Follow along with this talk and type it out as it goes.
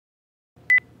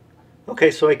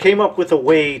Okay, so I came up with a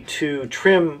way to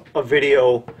trim a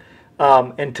video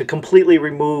and to completely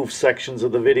remove sections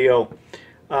of the video.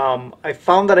 I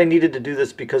found that I needed to do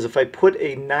this because if I put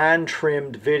a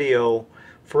non-trimmed video,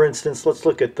 for instance, let's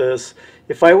look at this.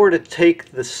 If I were to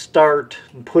take the start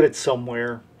and put it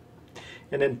somewhere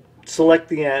and then select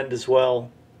the end as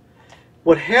well,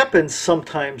 what happens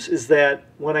sometimes is that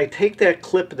when I take that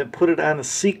clip and then put it on a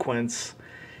sequence,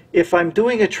 if I'm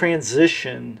doing a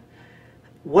transition,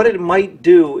 what it might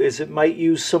do is it might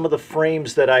use some of the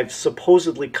frames that I've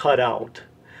supposedly cut out.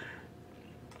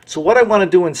 So what I want to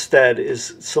do instead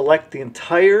is select the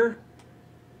entire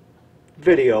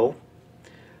video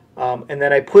and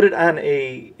then I put it on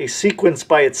a sequence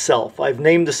by itself. I've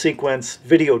named the sequence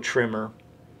Video Trimmer.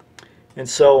 And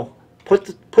so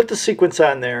put the sequence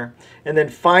on there and then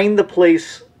find the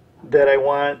place that I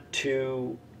want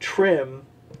to trim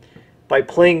by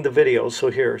playing the video.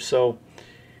 So here,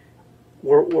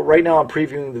 right now I'm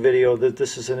previewing the video that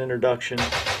this is an introduction.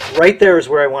 Right there is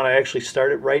where I want to actually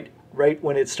start it, right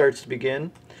when it starts to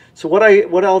begin. So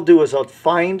what I'll do is I'll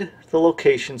find the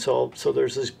location, so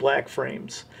there's these black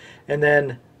frames, and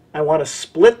then I want to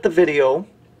split the video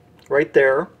right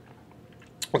there.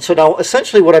 And so now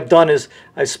essentially what I've done is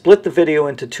I split the video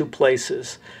into two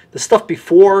places. The stuff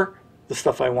before the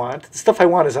stuff I want. The stuff I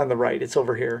want is on the right, it's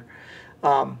over here.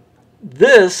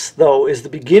 This, though, is the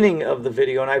beginning of the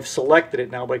video, and I've selected it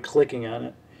now by clicking on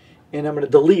it. And I'm going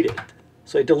to delete it.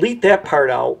 So I delete that part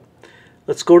out.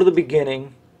 Let's go to the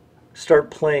beginning,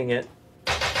 start playing it.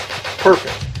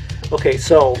 Perfect. Okay,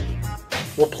 so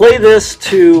we'll play this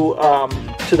to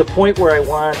the point where I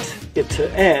want it to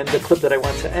end, the clip that I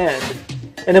want to end,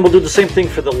 and then we'll do the same thing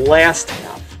for the last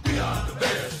half.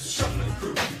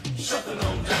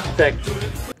 In fact,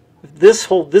 this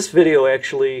video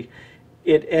actually,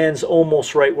 it ends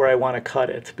almost right where I want to cut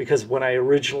it, because when I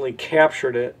originally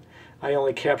captured it, I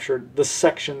only captured the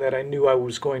section that I knew I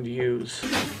was going to use.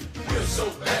 We're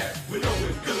so bad, we know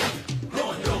we're good.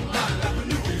 Blowing your mind like we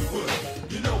knew we would.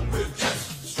 You know we're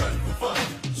just strutting for fun,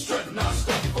 strutting our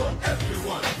stuff for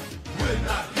everyone. We're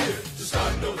not here to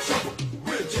start no trouble.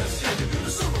 We're just here to do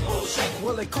the Super Bowl show.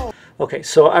 Well, they call. Okay,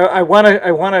 so I want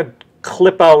to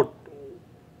clip out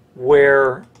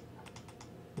where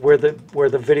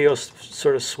the video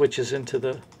sort of switches into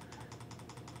the.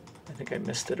 I think I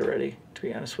missed it already, to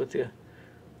be honest with you.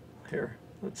 Here,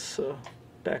 let's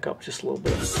back up just a little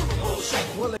bit.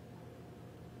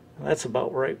 That's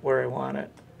about right where I want it.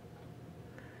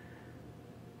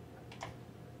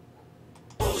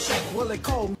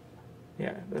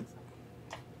 Yeah, that's.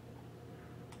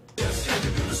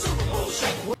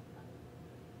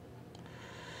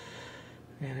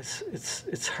 Man,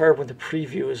 it's hard when the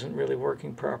preview isn't really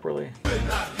working properly. We're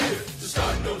not here to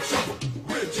start no trouble.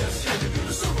 We're just here to do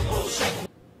the Super Bowl show.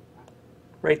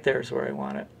 Right there is where I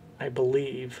want it, I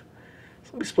believe.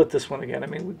 So let me split this one again. I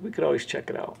mean, we could always check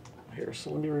it out here.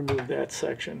 So let me remove that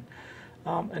section,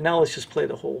 and now let's just play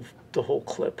the whole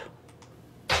clip.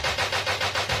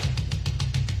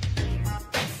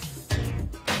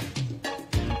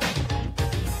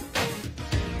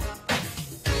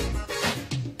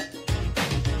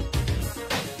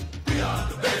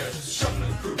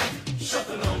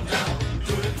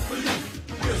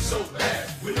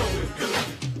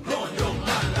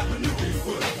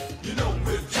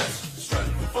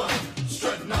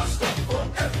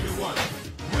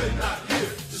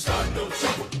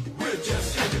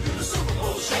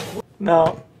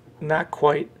 No, not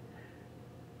quite.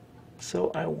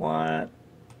 So I want.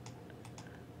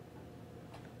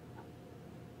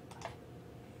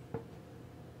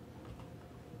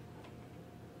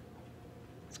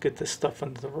 Let's get this stuff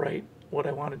onto the right. What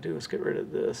I want to do is get rid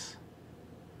of this.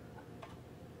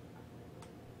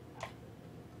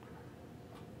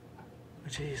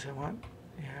 Geez,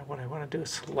 what I want to do is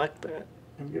select that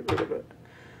and get rid of it.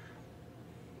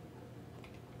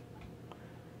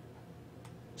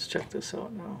 Let's check this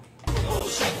out now.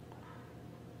 I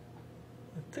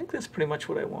think that's pretty much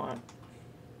what I want.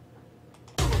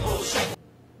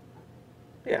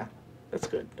 Yeah, that's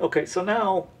good. Okay, so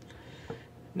now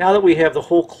that we have the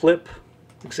whole clip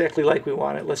exactly like we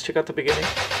want it, let's check out the beginning.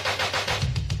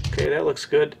 Okay, that looks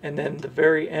good. And then the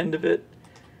very end of it.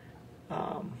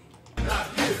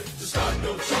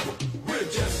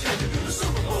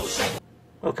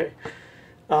 Okay.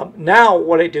 Now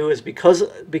what I do is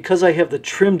because I have the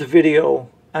trimmed video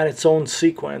on its own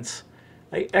sequence,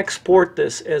 I export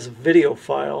this as a video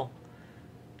file,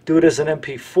 do it as an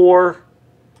MP4,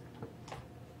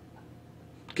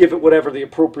 give it whatever the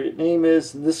appropriate name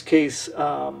is. In this case,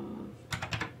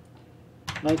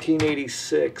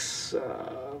 1986,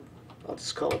 I'll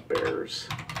just call it Bears.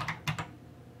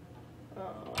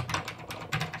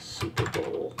 Super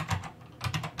Bowl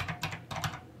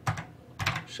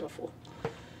shuffle.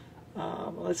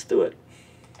 Let's do it.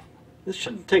 This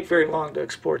shouldn't take very long to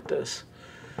export this.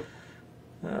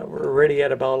 We're already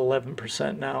at about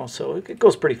 11% now, so it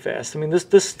goes pretty fast. I mean,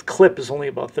 this clip is only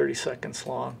about 30 seconds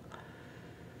long,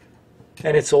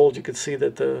 and it's old. You can see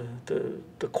that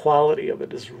the quality of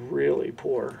it is really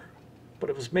poor,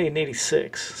 but it was made in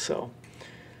 '86, so.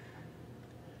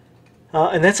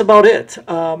 And that's about it.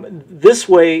 This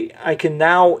way, I can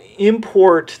now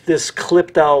import this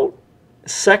clipped out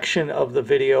section of the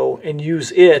video and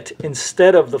use it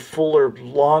instead of the fuller,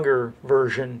 longer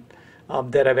version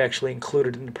that I've actually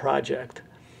included in the project.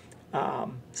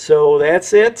 So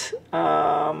that's it.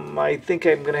 I think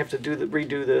I'm going to have to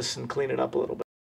redo this and clean it up a little bit.